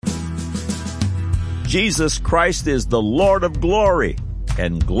Jesus Christ is the Lord of glory,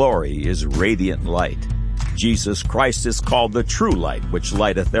 and glory is radiant light. Jesus Christ is called the true light, which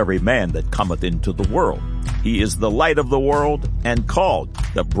lighteth every man that cometh into the world. He is the light of the world, and called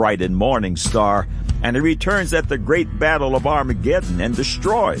the bright and morning star, and he returns at the great battle of Armageddon, and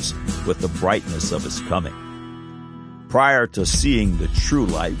destroys with the brightness of his coming. Prior to seeing the true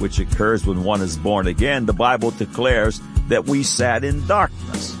light, which occurs when one is born again, the Bible declares that we sat in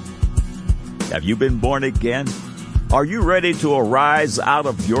darkness. Have you been born again? Are you ready to arise out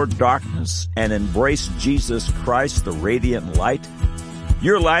of your darkness and embrace Jesus Christ, the radiant light?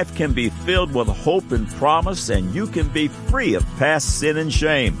 Your life can be filled with hope and promise, and you can be free of past sin and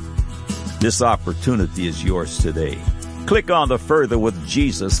shame. This opportunity is yours today. Click on the Further with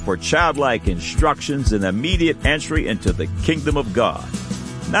Jesus for childlike instructions and immediate entry into the kingdom of God.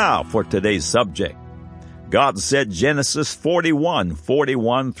 Now for today's subject. God said, Genesis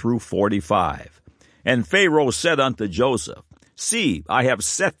 41:41 through 45. And Pharaoh said unto Joseph, See, I have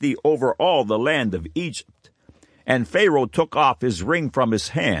set thee over all the land of Egypt. And Pharaoh took off his ring from his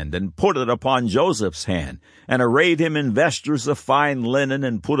hand, and put it upon Joseph's hand, and arrayed him in vestures of fine linen,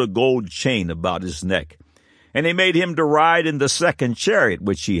 and put a gold chain about his neck. And he made him to ride in the second chariot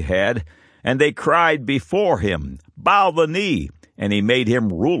which he had, and they cried before him, Bow the knee, and he made him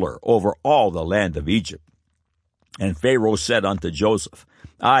ruler over all the land of Egypt. And Pharaoh said unto Joseph,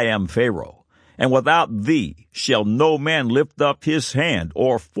 I am Pharaoh, and without thee shall no man lift up his hand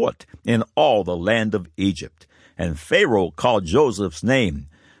or foot in all the land of Egypt. And Pharaoh called Joseph's name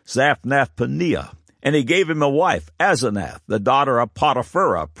Zaphnath-Paneah, and he gave him a wife, Asenath, the daughter of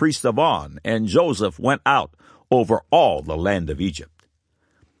Potiphar, priest of On, and Joseph went out over all the land of Egypt.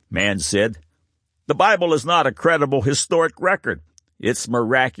 Man said, The Bible is not a credible historic record. Its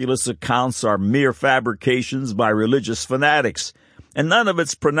miraculous accounts are mere fabrications by religious fanatics, and none of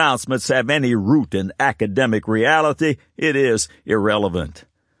its pronouncements have any root in academic reality. It is irrelevant.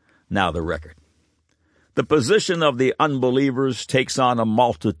 Now the record. The position of the unbelievers takes on a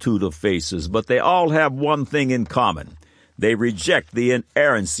multitude of faces, but they all have one thing in common. They reject the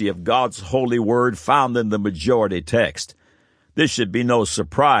inerrancy of God's holy word found in the majority text. This should be no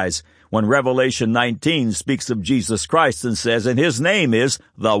surprise when Revelation 19 speaks of Jesus Christ and says, and his name is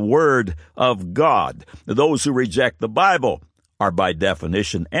the Word of God. Those who reject the Bible are by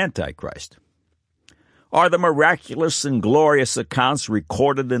definition Antichrist. Are the miraculous and glorious accounts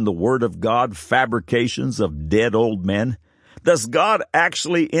recorded in the Word of God fabrications of dead old men? Does God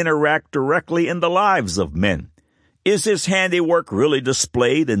actually interact directly in the lives of men? Is his handiwork really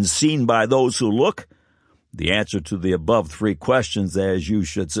displayed and seen by those who look? The answer to the above three questions, as you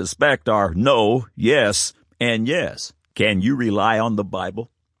should suspect, are no, yes, and yes. Can you rely on the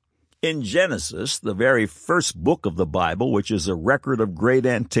Bible? In Genesis, the very first book of the Bible, which is a record of great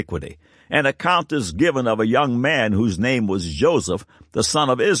antiquity, an account is given of a young man whose name was Joseph, the son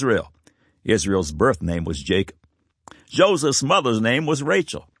of Israel. Israel's birth name was Jacob. Joseph's mother's name was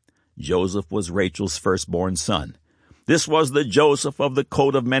Rachel. Joseph was Rachel's firstborn son. This was the Joseph of the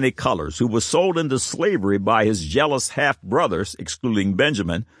coat of many colors, who was sold into slavery by his jealous half-brothers, excluding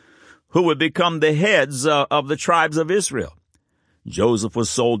Benjamin, who would become the heads of the tribes of Israel. Joseph was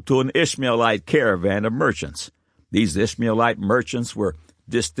sold to an Ishmaelite caravan of merchants. These Ishmaelite merchants were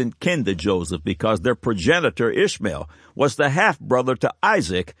distant kin to Joseph because their progenitor Ishmael was the half-brother to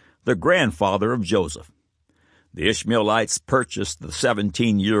Isaac, the grandfather of Joseph. The Ishmaelites purchased the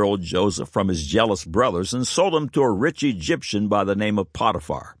 17-year-old Joseph from his jealous brothers and sold him to a rich Egyptian by the name of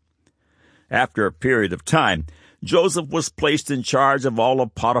Potiphar. After a period of time, Joseph was placed in charge of all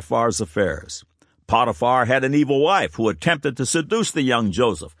of Potiphar's affairs. Potiphar had an evil wife who attempted to seduce the young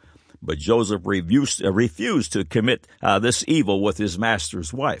Joseph, but Joseph refused to commit this evil with his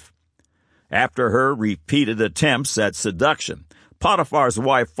master's wife. After her repeated attempts at seduction, Potiphar's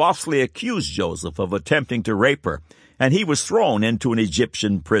wife falsely accused Joseph of attempting to rape her, and he was thrown into an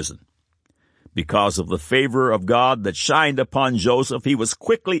Egyptian prison. Because of the favor of God that shined upon Joseph, he was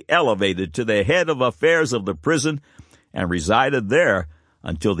quickly elevated to the head of affairs of the prison and resided there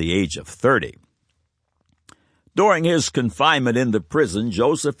until the age of 30. During his confinement in the prison,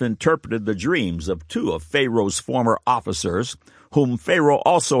 Joseph interpreted the dreams of two of Pharaoh's former officers, whom Pharaoh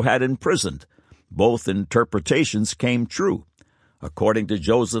also had imprisoned. Both interpretations came true. According to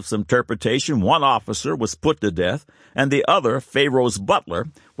Joseph's interpretation, one officer was put to death, and the other, Pharaoh's butler,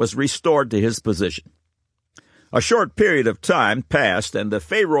 was restored to his position. A short period of time passed, and the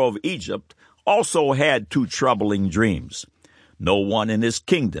Pharaoh of Egypt also had two troubling dreams. No one in his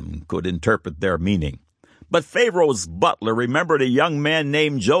kingdom could interpret their meaning. But Pharaoh's butler remembered a young man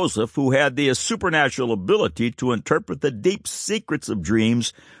named Joseph who had the supernatural ability to interpret the deep secrets of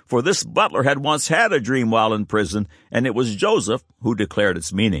dreams, for this butler had once had a dream while in prison, and it was Joseph who declared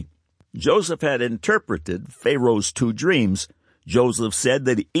its meaning. Joseph had interpreted Pharaoh's 2 dreams. Joseph said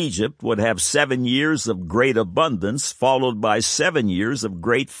that Egypt would have 7 years of great abundance, followed by 7 years of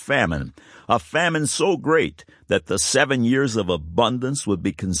great famine, a famine so great that the 7 years of abundance would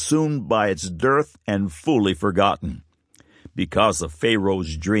be consumed by its dearth and fully forgotten. Because of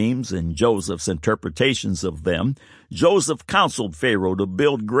Pharaoh's dreams and Joseph's interpretations of them, Joseph counseled Pharaoh to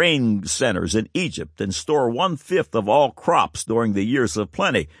build grain centers in Egypt and store 1/5 of all crops during the years of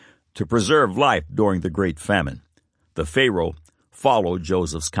plenty to preserve life during the great famine. The Pharaoh followed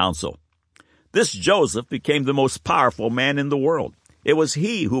Joseph's counsel. This Joseph became the most powerful man in the world. It was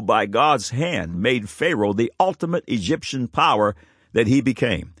he who, by God's hand, made Pharaoh the ultimate Egyptian power that he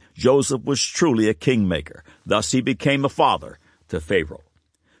became. Joseph was truly a kingmaker. Thus he became a father to Pharaoh.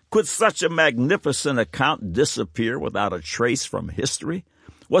 Could such a magnificent account disappear without a trace from history?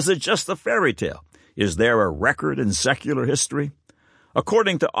 Was it just a fairy tale? Is there a record in secular history?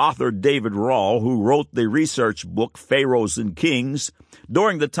 According to author David Rahl, who wrote the research book Pharaohs and Kings,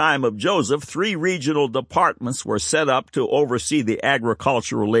 during the time of Joseph, 3 regional departments were set up to oversee the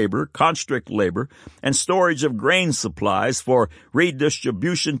agricultural labor, constrict labor, and storage of grain supplies for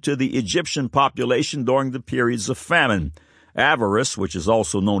redistribution to the Egyptian population during the periods of famine. Avaris, which is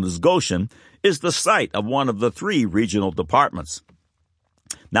also known as Goshen, is the site of one of the 3 regional departments.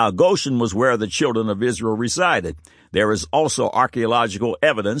 Now, Goshen was where the children of Israel resided. There is also archaeological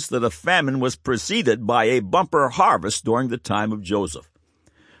evidence that a famine was preceded by a bumper harvest during the time of Joseph.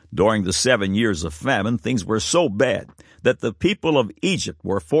 During the 7 years of famine, things were so bad that the people of Egypt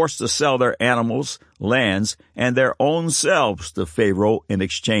were forced to sell their animals, lands, and their own selves to Pharaoh in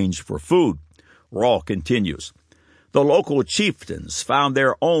exchange for food. Rahl continues, the local chieftains found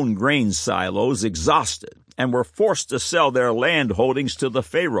their own grain silos exhausted and were forced to sell their land holdings to the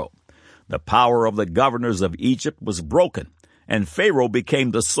Pharaoh. The power of the governors of Egypt was broken, and Pharaoh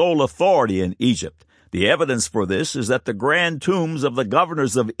became the sole authority in Egypt. The evidence for this is that the grand tombs of the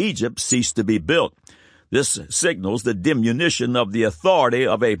governors of Egypt ceased to be built. This signals the diminution of the authority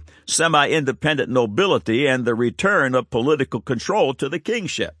of a semi-independent nobility and the return of political control to the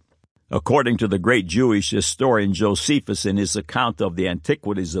kingship. According to the great Jewish historian Josephus in his account of the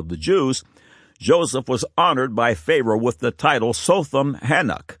antiquities of the Jews, Joseph was honored by Pharaoh with the title Sotham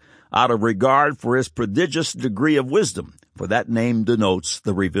Hanuk, out of regard for his prodigious degree of wisdom, for that name denotes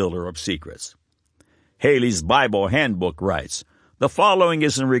the revealer of secrets. Haley's Bible Handbook writes, the following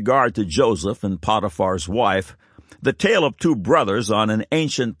is in regard to Joseph and Potiphar's wife, the tale of 2 brothers on an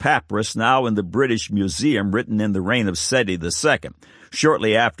ancient papyrus now in the British Museum written in the reign of Seti II,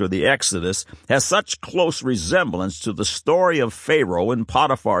 shortly after the Exodus, has such close resemblance to the story of Pharaoh and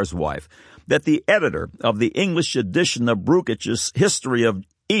Potiphar's wife that the editor of the English edition of Brukich's History of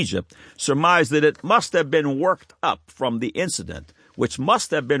Egypt surmised that it must have been worked up from the incident, which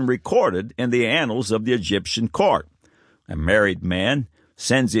must have been recorded in the annals of the Egyptian court. A married man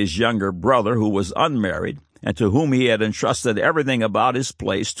sends his younger brother, who was unmarried, and to whom he had entrusted everything about his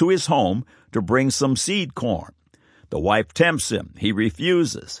place, to his home to bring some seed corn. The wife tempts him. He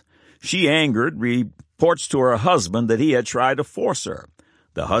refuses. She, angered, reports to her husband that he had tried to force her.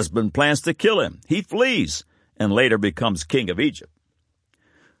 The husband plans to kill him. He flees and later becomes king of Egypt.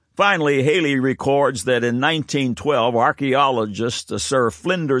 Finally, Haley records that in 1912, archaeologist Sir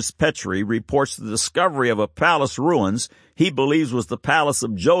Flinders Petrie reports the discovery of a palace ruins he believes was the palace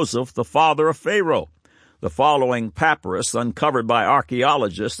of Joseph, the father of Pharaoh. The following papyrus, uncovered by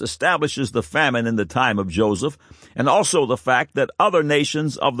archaeologists, establishes the famine in the time of Joseph, and also the fact that other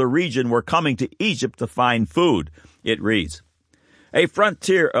nations of the region were coming to Egypt to find food. It reads, a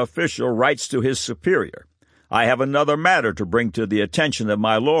frontier official writes to his superior, I have another matter to bring to the attention of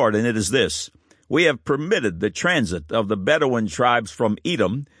my lord, and it is this. We have permitted the transit of the Bedouin tribes from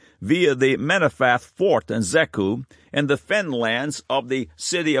Edom via the Menephath fort and Zeku and the fenlands of the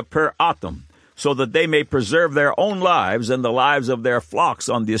city of Per-Atam, so that they may preserve their own lives and the lives of their flocks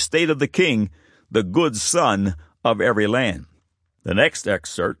on the estate of the king, the good son of every land. The next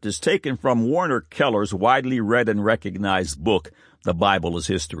excerpt is taken from Warner Keller's widely read and recognized book, The Bible is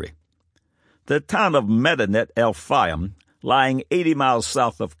History. The town of Medinet El Fayum, lying 80 miles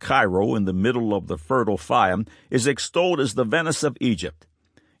south of Cairo in the middle of the fertile Fayum, is extolled as the Venice of Egypt.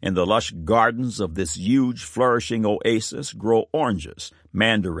 In the lush gardens of this huge, flourishing oasis grow oranges,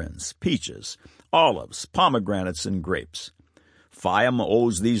 mandarins, peaches, olives, pomegranates, and grapes. Fayum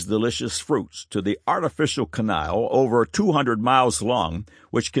owes these delicious fruits to the artificial canal over 200 miles long,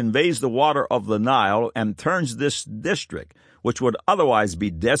 which conveys the water of the Nile and turns this district, which would otherwise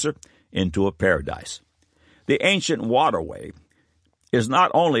be desert, into a paradise. The ancient waterway is not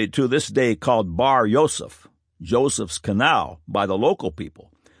only to this day called Bar Yosef, Joseph's Canal, by the local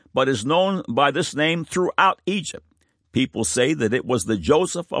people, but is known by this name throughout Egypt. People say that it was the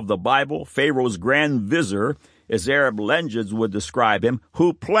Joseph of the Bible, Pharaoh's grand vizier, as Arab legends would describe him,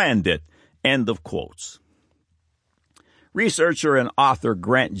 who planned it. End of quotes. Researcher and author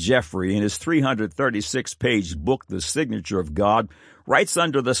Grant Jeffrey, in his 336-page book, The Signature of God, writes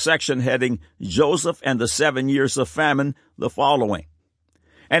under the section heading, Joseph and the 7 Years of Famine, the following.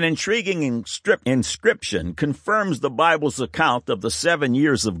 An intriguing inscription confirms the Bible's account of the 7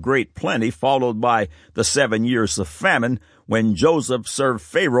 years of great plenty, followed by the 7 years of famine, when Joseph served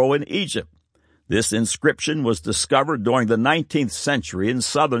Pharaoh in Egypt. This inscription was discovered during the 19th century in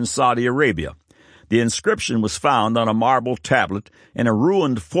southern Saudi Arabia. The inscription was found on a marble tablet in a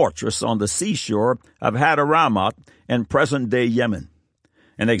ruined fortress on the seashore of Hadramaut in present-day Yemen.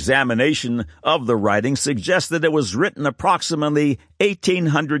 An examination of the writing suggests that it was written approximately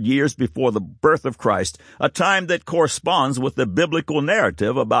 1,800 years before the birth of Christ, a time that corresponds with the biblical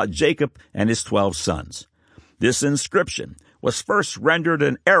narrative about Jacob and his 12 sons. This inscription was first rendered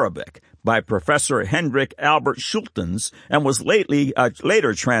in Arabic by Professor Hendrik Albert Schultens and was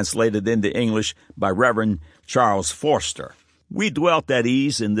later translated into English by Reverend Charles Forster. We dwelt at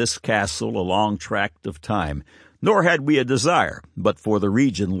ease in this castle a long tract of time, nor had we a desire but for the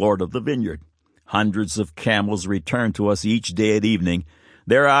region lord of the vineyard. Hundreds of camels returned to us each day at evening,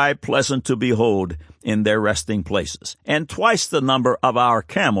 their eye pleasant to behold in their resting places. And twice the number of our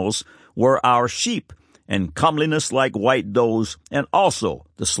camels were our sheep, and comeliness like white does, and also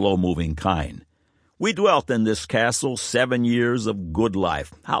the slow-moving kind. We dwelt in this castle 7 years of good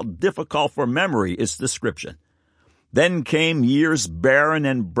life. How difficult for memory its description. Then came years barren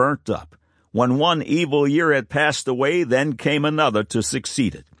and burnt up. When one evil year had passed away, then came another to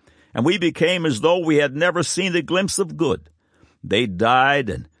succeed it. And we became as though we had never seen a glimpse of good. They died,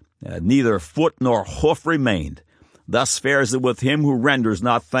 and neither foot nor hoof remained. Thus fares it with him who renders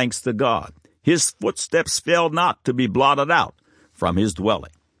not thanks to God. His footsteps failed not to be blotted out from his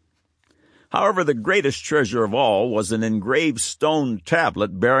dwelling. However, the greatest treasure of all was an engraved stone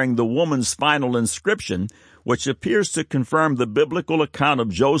tablet bearing the woman's final inscription, which appears to confirm the biblical account of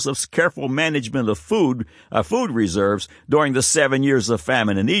Joseph's careful management of food reserves during the 7 years of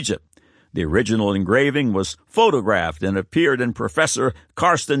famine in Egypt. The original engraving was photographed and appeared in Professor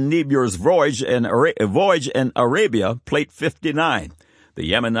Karsten Niebuyer's Voyage in Arabia, plate 59. The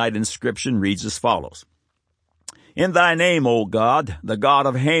Yemenite inscription reads as follows. In thy name, O God, the God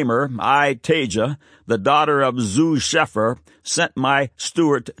of Hamer, I, Tajah, the daughter of Zu-Shepher, sent my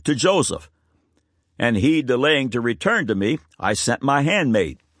steward to Joseph. And he, delaying to return to me, I sent my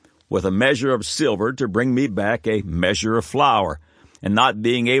handmaid, with a measure of silver to bring me back a measure of flour. And not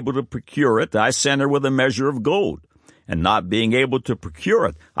being able to procure it, I sent her with a measure of gold. And not being able to procure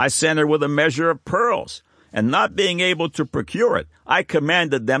it, I sent her with a measure of pearls. And not being able to procure it, I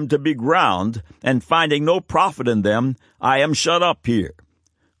commanded them to be ground, and finding no profit in them, I am shut up here.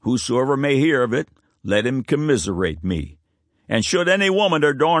 Whosoever may hear of it, let him commiserate me. And should any woman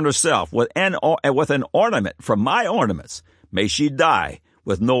adorn herself with an ornament from my ornaments, may she die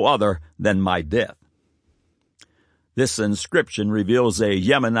with no other than my death. This inscription reveals a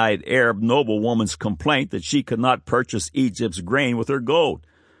Yemenite Arab noblewoman's complaint that she could not purchase Egypt's grain with her gold.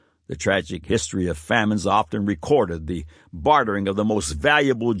 The tragic history of famines often recorded the bartering of the most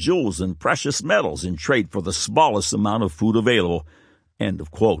valuable jewels and precious metals in trade for the smallest amount of food available. End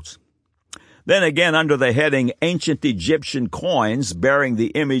of quotes. Then again, under the heading Ancient Egyptian Coins Bearing the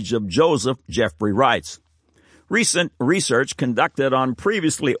Image of Joseph, Jeffrey writes, Recent research conducted on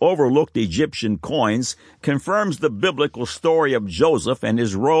previously overlooked Egyptian coins confirms the biblical story of Joseph and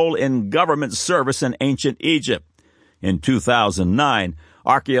his role in government service in ancient Egypt. In 2009,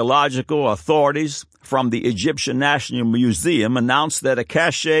 archaeological authorities from the Egyptian National Museum announced that a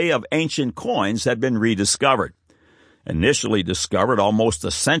cache of ancient coins had been rediscovered. Initially discovered almost a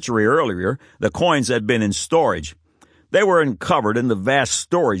century earlier, the coins had been in storage. They were uncovered in the vast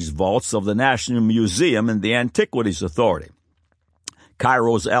storage vaults of the National Museum and the Antiquities Authority.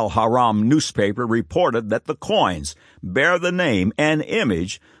 Cairo's Al Haram newspaper reported that the coins bear the name and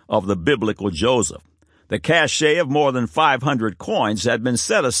image of the biblical Joseph. The cache of more than 500 coins had been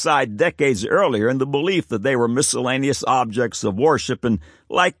set aside decades earlier in the belief that they were miscellaneous objects of worship and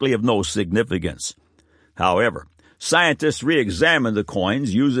likely of no significance. However, Scientists re-examined the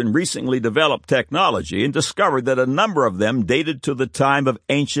coins using recently developed technology and discovered that a number of them dated to the time of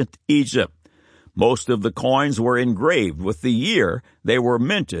ancient Egypt. Most of the coins were engraved with the year they were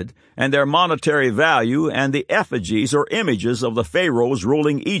minted and their monetary value and the effigies or images of the pharaohs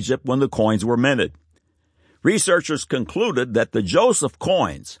ruling Egypt when the coins were minted. Researchers concluded that the Joseph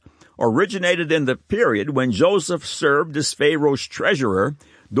coins originated in the period when Joseph served as Pharaoh's treasurer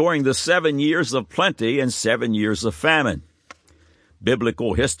during the 7 years of plenty and 7 years of famine.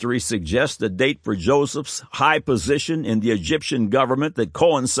 Biblical history suggests a date for Joseph's high position in the Egyptian government that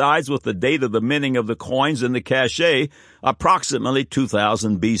coincides with the date of the minting of the coins in the cache, approximately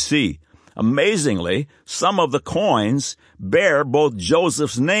 2000 BC. Amazingly, some of the coins bear both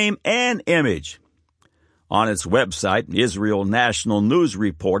Joseph's name and image. On its website, Israel National News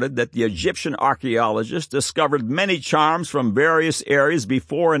reported that the Egyptian archaeologists discovered many charms from various areas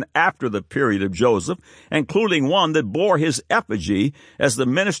before and after the period of Joseph, including one that bore his effigy as the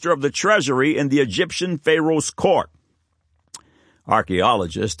minister of the treasury in the Egyptian pharaoh's court.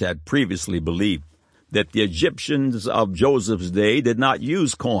 Archaeologists had previously believed that the Egyptians of Joseph's day did not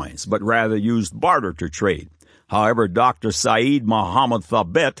use coins, but rather used barter to trade. However, Dr. Saeed Mohammed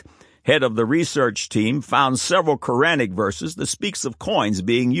Thabet, head of the research team, found several Quranic verses that speaks of coins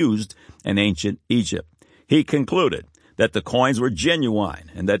being used in ancient Egypt. He concluded that the coins were genuine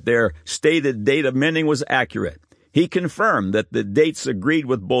and that their stated date of minting was accurate. He confirmed that the dates agreed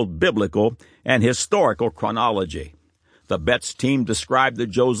with both biblical and historical chronology. The Betts team described the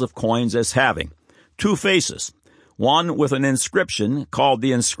Joseph coins as having 2 faces, one with an inscription called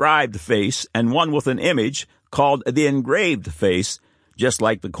the inscribed face and one with an image called the engraved face, just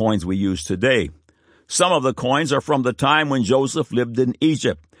like the coins we use today. Some of the coins are from the time when Joseph lived in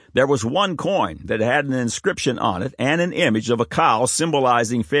Egypt. There was one coin that had an inscription on it and an image of a cow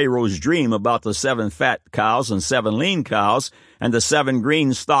symbolizing Pharaoh's dream about the 7 fat cows and 7 lean cows and the 7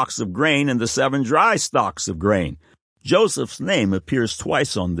 green stalks of grain and the 7 dry stalks of grain. Joseph's name appears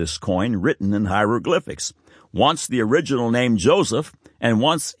twice on this coin, written in hieroglyphics. Once the original name Joseph, and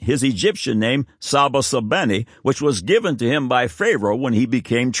once his Egyptian name Saba-Sabeni, which was given to him by Pharaoh when he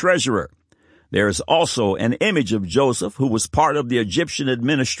became treasurer. There is also an image of Joseph, who was part of the Egyptian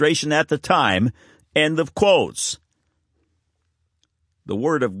administration at the time. End of quotes. The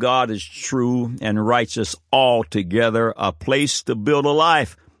Word of God is true and righteous altogether, a place to build a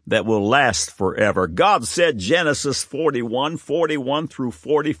life that will last forever. God said, Genesis 41 through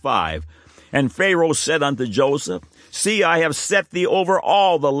 45, and Pharaoh said unto Joseph, See, I have set thee over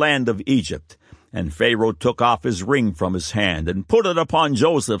all the land of Egypt. And Pharaoh took off his ring from his hand, and put it upon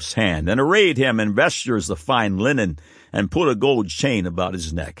Joseph's hand, and arrayed him in vestures of fine linen, and put a gold chain about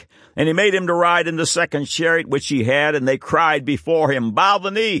his neck. And he made him to ride in the second chariot which he had, and they cried before him, Bow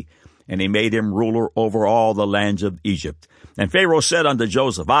the knee. And he made him ruler over all the lands of Egypt. And Pharaoh said unto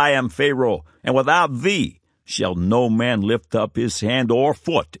Joseph, I am Pharaoh, and without thee shall no man lift up his hand or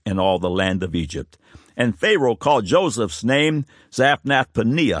foot in all the land of Egypt. And Pharaoh called Joseph's name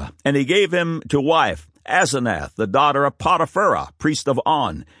Zaphnath-Paneah, and he gave him to wife Asenath, the daughter of Potipharah, priest of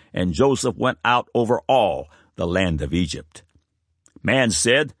On. And Joseph went out over all the land of Egypt. Man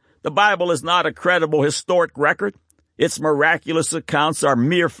said, the Bible is not a credible historic record. Its miraculous accounts are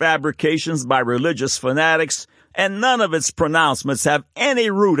mere fabrications by religious fanatics, and none of its pronouncements have any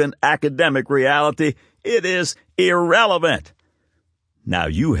root in academic reality. It is irrelevant. Now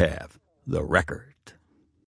you have the record.